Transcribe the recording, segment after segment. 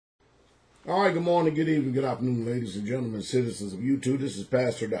All right, good morning, good evening, good afternoon, ladies and gentlemen, citizens of YouTube. This is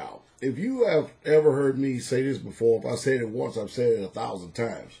Pastor Dowell. If you have ever heard me say this before, if I said it once, I've said it 1,000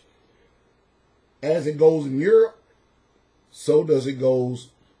 times. As it goes in Europe, so does it goes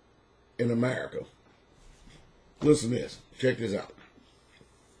in America. Listen to this. Check this out.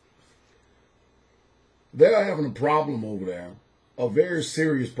 They're having a problem over there, a very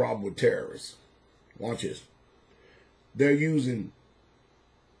serious problem with terrorists. Watch this. They're using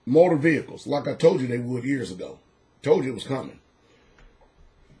motor vehicles, like I told you they would years ago. Told you it was coming.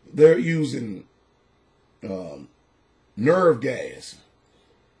 They're using nerve gas.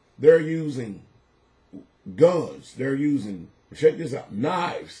 They're using guns. They're using, check this out,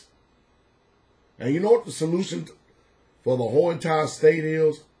 knives. And you know what the solution for the whole entire state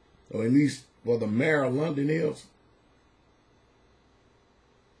is, or at least for the mayor of London is?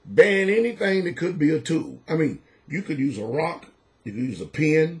 Ban anything that could be a tool. I mean, you could use a rock. You could use a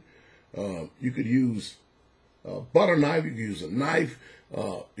pen. You could use a butter knife. You could use a knife.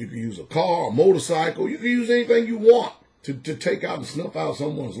 You could use a car, a motorcycle. You could use anything you want to take out and snuff out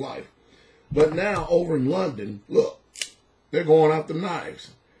someone's life. But now over in London, look, they're going after knives.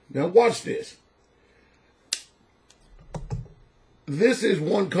 Now watch this. This is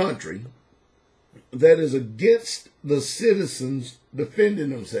one country that is against the citizens defending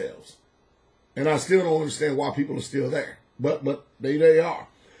themselves. And I still don't understand why people are still there. But they are.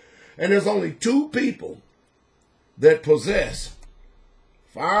 And there's only two people that possess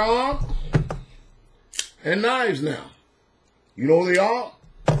firearms and knives now. You know who they are?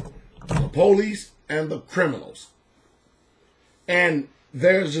 The police and the criminals. And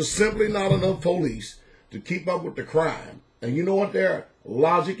there's just simply not enough police to keep up with the crime. And you know what their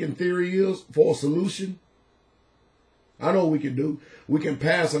logic and theory is for a solution? I know what we can do. We can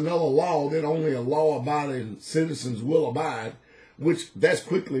pass another law that only a law-abiding citizens will abide, which that's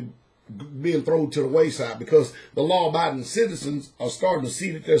quickly being thrown to the wayside because the law-abiding citizens are starting to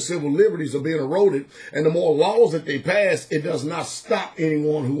see that their civil liberties are being eroded, and the more laws that they pass, it does not stop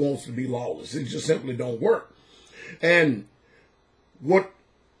anyone who wants to be lawless. It just simply don't work. And what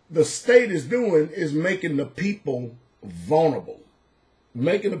the state is doing is making the people vulnerable.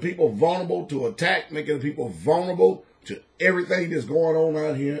 Making the people vulnerable to attack, making the people vulnerable to everything that's going on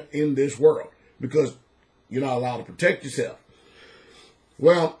out here in this world because you're not allowed to protect yourself.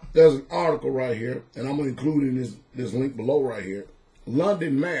 Well, there's an article right here, and I'm going to include in this link below right here.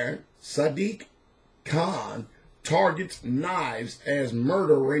 London Mayor Sadiq Khan targets knives as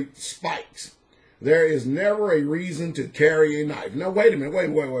murder rate spikes. There is never a reason to carry a knife. Now, wait a minute.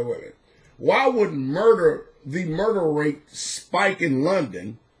 Wait. Why would the murder rate spike in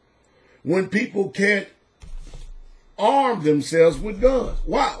London when people can't arm themselves with guns?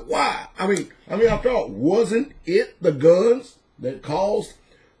 Why? I mean, after all, wasn't it the guns that caused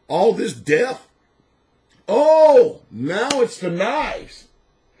all this death? Oh, now it's the knives.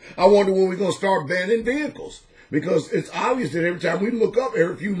 I wonder when we're going to start banning vehicles. Because it's obvious that every time we look up,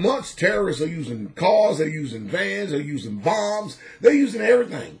 every few months, terrorists are using cars, they're using vans, they're using bombs, they're using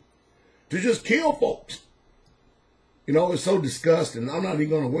everything to just kill folks. You know, it's so disgusting. I'm not even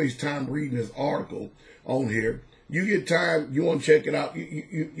going to waste time reading this article on here. You get time, you want to check it out,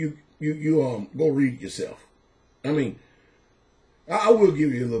 you go read it yourself. I mean, I will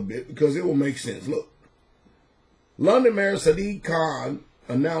give you a little bit because it will make sense. Look, London Mayor Sadiq Khan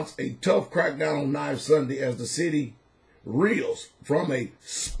announced a tough crackdown on knives Sunday as the city reels from a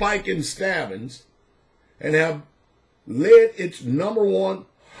spike in stabbings and have led its #1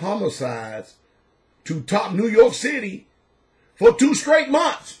 homicides to top New York City for 2 straight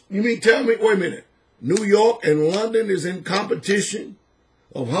months. You mean tell me, wait a minute, New York and London is in competition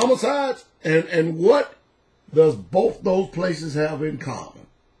of homicides? And what does both those places have in common?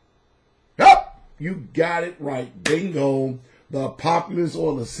 Yep, you got it right. Bingo. The populace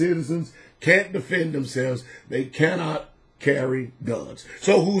or the citizens can't defend themselves. They cannot carry guns.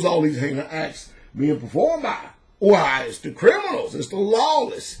 So who's all these heinous acts being performed by? Why, it's the criminals. It's the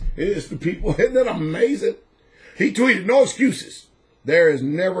lawless. It's the people. Isn't that amazing? He tweeted, no excuses. There is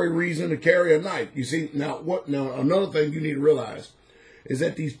never a reason to carry a knife. You see, now another thing you need to realize is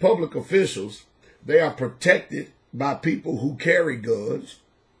that these public officials, they are protected by people who carry guns,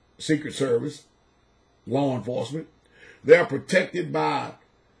 Secret Service, law enforcement. They are protected by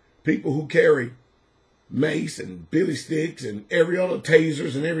people who carry mace and billy sticks and every other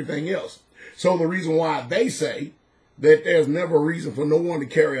tasers and everything else. So the reason why they say that there's never a reason for no one to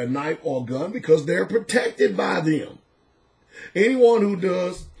carry a knife or gun because they're protected by them. Anyone who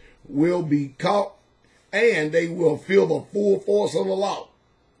does will be caught and they will feel the full force of the law.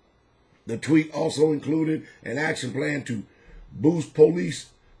 The tweet also included an action plan to boost police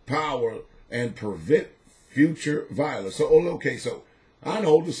power and prevent future violence. So, okay, so I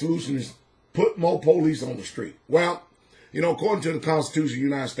know the solution is put more police on the street. Well, according to the Constitution of the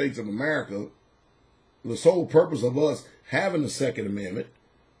United States of America, the sole purpose of us having the Second Amendment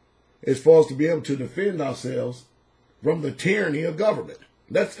is for us to be able to defend ourselves from the tyranny of government.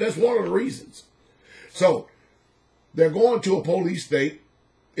 That's one of the reasons. So they're going to a police state.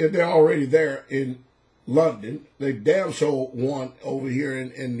 If they're already there in London, they damn sure want over here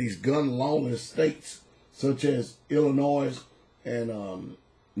in these gun lawless states such as Illinois and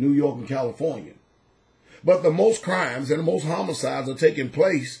New York and California. But the most crimes and the most homicides are taking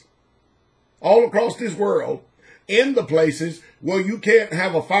place all across this world in the places where you can't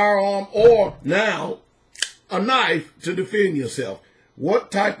have a firearm or now a knife to defend yourself.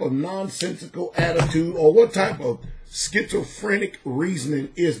 What type of nonsensical attitude or what type of schizophrenic reasoning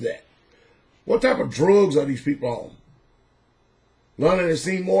is that? What type of drugs are these people on? London has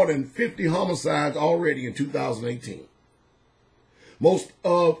seen more than 50 homicides already in 2018. Most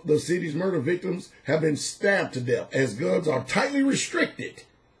of the city's murder victims have been stabbed to death as guns are tightly restricted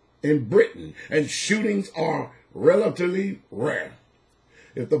in Britain and shootings are relatively rare.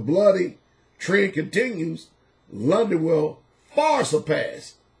 If the bloody trend continues, London will far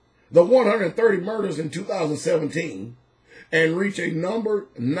surpass the 130 murders in 2017 and reach a number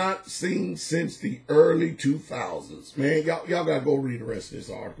not seen since the early 2000s. Man, y'all got to go read the rest of this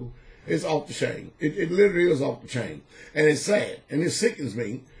article. It's off the chain. It literally is off the chain. And it's sad. And it sickens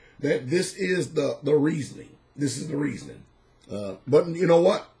me that this is the reasoning. This is the reasoning. But you know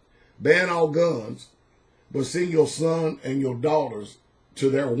what? Ban all guns, but send your son and your daughters to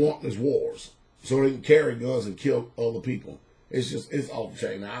their wantless wars so they can carry guns and kill other people. It's off the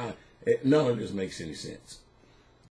chain. Now, none of this makes any sense.